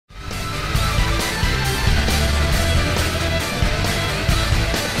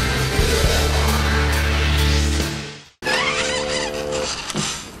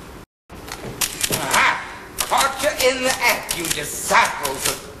examples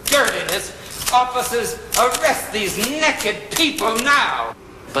of dirtiness. Officers, arrest these naked people now.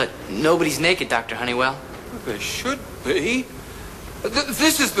 But nobody's naked, Dr. Honeywell. There should be.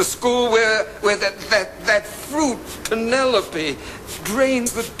 This is the school where that fruit, Penelope,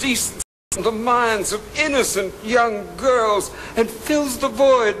 drains the decent from the minds of innocent young girls and fills the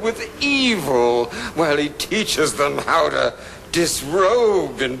void with evil while he teaches them how to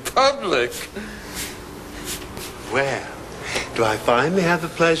disrobe in public. Well, do I finally have the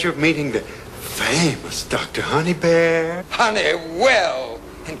pleasure of meeting the famous Dr. Honeybear? Honeywell!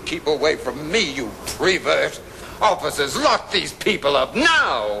 And keep away from me, you prevert! Officers, lock these people up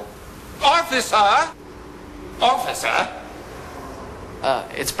now! Officer! Officer!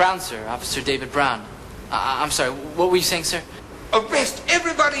 It's Brown, sir. Officer David Brown. I'm sorry, what were you saying, sir? Arrest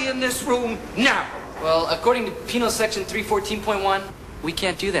everybody in this room now! Well, according to Penal Section 314.1, we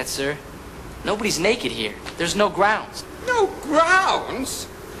can't do that, sir. Nobody's naked here. There's no grounds. No grounds?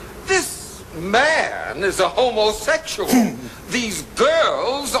 This man is a homosexual. These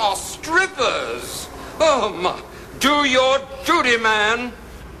girls are strippers. Do your duty, man.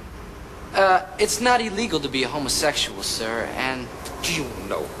 It's not illegal to be a homosexual, sir, and... Do you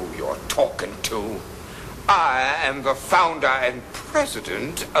know who you're talking to? I am the founder and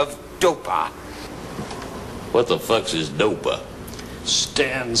president of DOPA. What the fuck's is DOPA?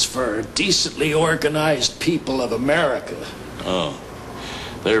 Stands for Decently Organized People of America. Oh.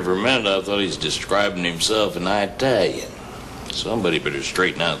 There for a minute I thought he's describing himself in Italian. Somebody better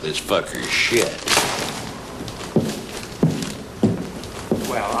straighten out this fucker's shit.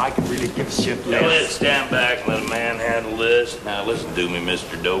 Well, I could really give a shit less. Now let's stand back and let a man handle this. Now listen to me,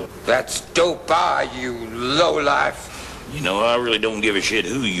 Mr. Dope. That's DOPA, you lowlife. You know, I really don't give a shit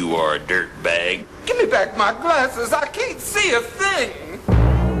who you are, dirtbag. Give me back my glasses. I can't see a thing.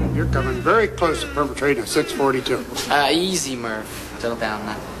 You're coming very close to perpetrating a 642. Easy, Murph. Settle down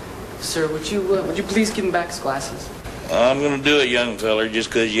now. Sir, would you please give him back his glasses? I'm gonna do it, young feller,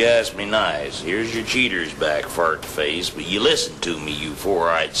 just 'cause you asked me nice. Here's your cheater's back, fart face. But you listen to me, you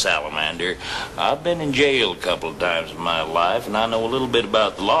four-eyed salamander. I've been in jail a couple of times in my life, and I know a little bit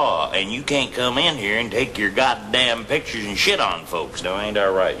about the law. And you can't come in here and take your goddamn pictures and shit on folks. Now, ain't I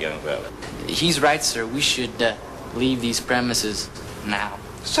right, young fella? He's right, sir. We should leave these premises now.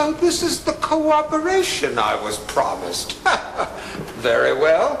 So this is the cooperation I was promised. Very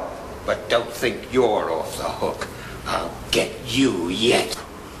well, but don't think you're off the hook. I'll get you yet.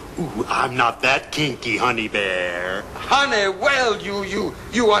 Ooh, I'm not that kinky, Honeybear. Honeywell,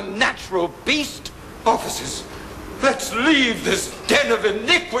 you unnatural beast. Officers, let's leave this den of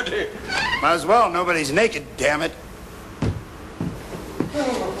iniquity. Might as well. Nobody's naked, damn it.